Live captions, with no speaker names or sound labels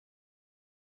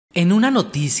En una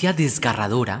noticia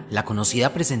desgarradora, la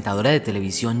conocida presentadora de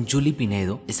televisión July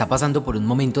Pinedo está pasando por un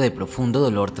momento de profundo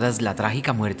dolor tras la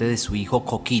trágica muerte de su hijo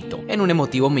Coquito. En un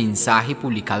emotivo mensaje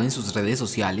publicado en sus redes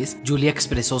sociales, July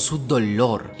expresó su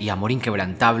dolor y amor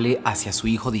inquebrantable hacia su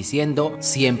hijo diciendo: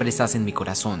 "Siempre estás en mi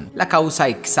corazón". La causa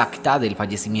exacta del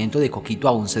fallecimiento de Coquito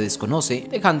aún se desconoce,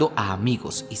 dejando a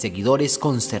amigos y seguidores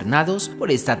consternados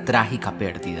por esta trágica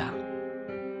pérdida.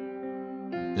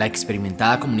 La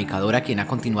experimentada comunicadora, quien ha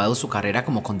continuado su carrera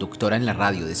como conductora en la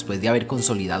radio después de haber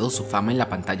consolidado su fama en la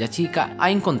pantalla chica,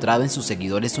 ha encontrado en sus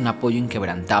seguidores un apoyo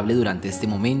inquebrantable durante este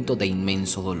momento de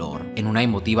inmenso dolor. En una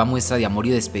emotiva muestra de amor y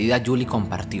despedida, July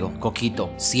compartió: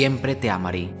 "Coquito, siempre te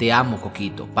amaré. Te amo,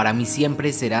 Coquito. Para mí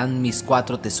siempre serán mis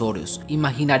 4 tesoros.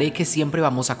 Imaginaré que siempre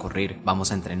vamos a correr,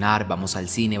 vamos a entrenar, vamos al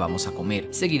cine, vamos a comer.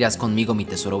 Seguirás conmigo, mi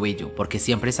tesoro bello, porque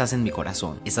siempre estás en mi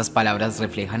corazón". Esas palabras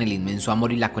reflejan el inmenso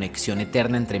amor y la conexión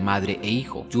eterna entre madre e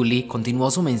hijo. July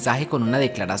continuó su mensaje con una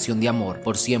declaración de amor: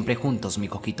 "Por siempre juntos, mi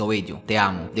Coquito bello. Te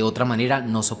amo. De otra manera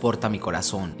no soporta mi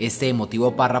corazón". Este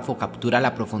emotivo párrafo captura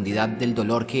la profundidad del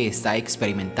dolor que está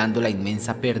experimentando la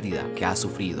inmensa pérdida que ha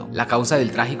sufrido. La causa del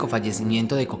trágico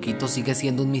fallecimiento de Coquito sigue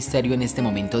siendo un misterio en este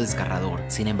momento desgarrador.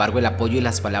 Sin embargo, el apoyo y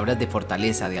las palabras de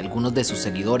fortaleza de algunos de sus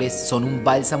seguidores son un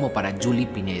bálsamo para July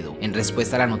Pinedo. En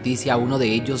respuesta a la noticia, uno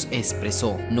de ellos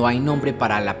expresó: "No hay nombre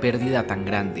para la pérdida tan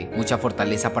grande. Mucha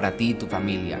fortaleza para ti y tu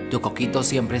familia. Tu Coquito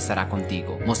siempre estará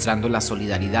contigo", mostrando la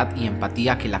solidaridad y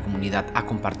empatía que la comunidad ha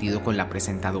compartido con la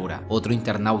presentadora. Otro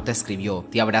internauta escribió: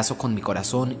 "Te abrazo con mi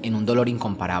corazón en un dolor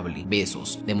incomparable.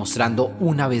 Besos", demostrando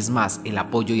una vez más el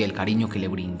apoyo y el cariño que le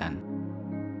brindan.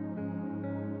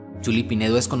 July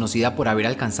Pinedo es conocida por haber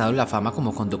alcanzado la fama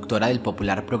como conductora del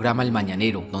popular programa El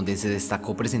Mañanero, donde se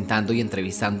destacó presentando y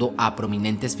entrevistando a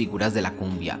prominentes figuras de la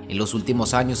cumbia. En los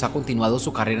últimos años ha continuado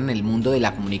su carrera en el mundo de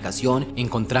la comunicación,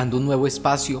 encontrando un nuevo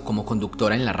espacio como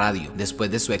conductora en la radio,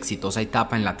 después de su exitosa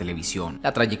etapa en la televisión.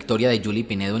 La trayectoria de July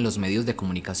Pinedo en los medios de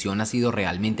comunicación ha sido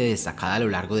realmente destacada a lo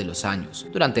largo de los años.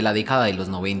 Durante la década de los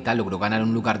 90 logró ganar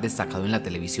un lugar destacado en la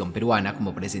televisión peruana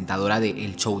como presentadora de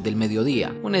El Show del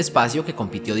Mediodía, un espacio que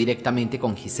compitió directamente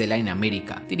con Gisela en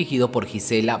América, dirigido por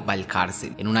Gisela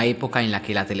Valcárcel, en una época en la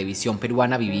que la televisión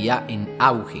peruana vivía en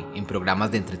auge en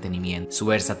programas de entretenimiento. Su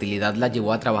versatilidad la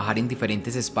llevó a trabajar en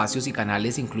diferentes espacios y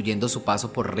canales, incluyendo su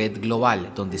paso por Red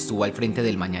Global, donde estuvo al frente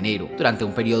del Mañanero durante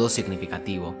un periodo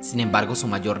significativo. Sin embargo, su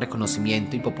mayor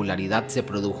reconocimiento y popularidad se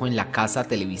produjo en la casa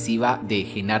televisiva de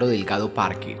Genaro Delgado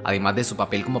Parker. Además de su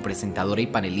papel como presentadora y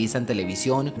panelista en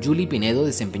televisión, July Pinedo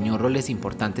desempeñó roles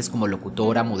importantes como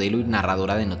locutora, modelo y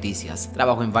narradora de noticias.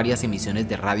 Trabajó en varias emisiones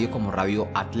de radio como Radio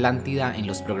Atlántida en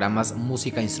los programas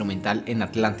Música Instrumental en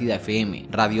Atlántida FM,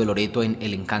 Radio Loreto en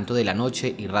El Encanto de la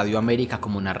Noche y Radio América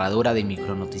como narradora de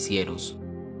micronoticieros.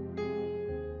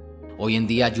 Hoy en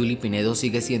día, July Pinedo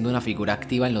sigue siendo una figura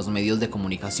activa en los medios de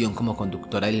comunicación como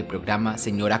conductora del programa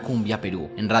Señora Cumbia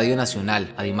Perú en Radio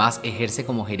Nacional. Además, ejerce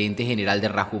como gerente general de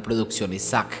Rajú Producciones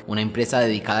SAC, una empresa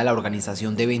dedicada a la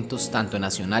organización de eventos tanto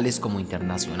nacionales como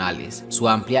internacionales. Su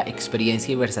amplia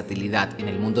experiencia y versatilidad en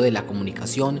el mundo de la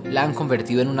comunicación la han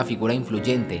convertido en una figura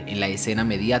influyente en la escena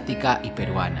mediática y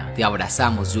peruana. Te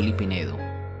abrazamos, July Pinedo.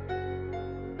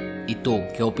 ¿Y tú,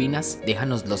 qué opinas?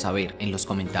 Déjanoslo saber en los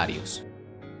comentarios.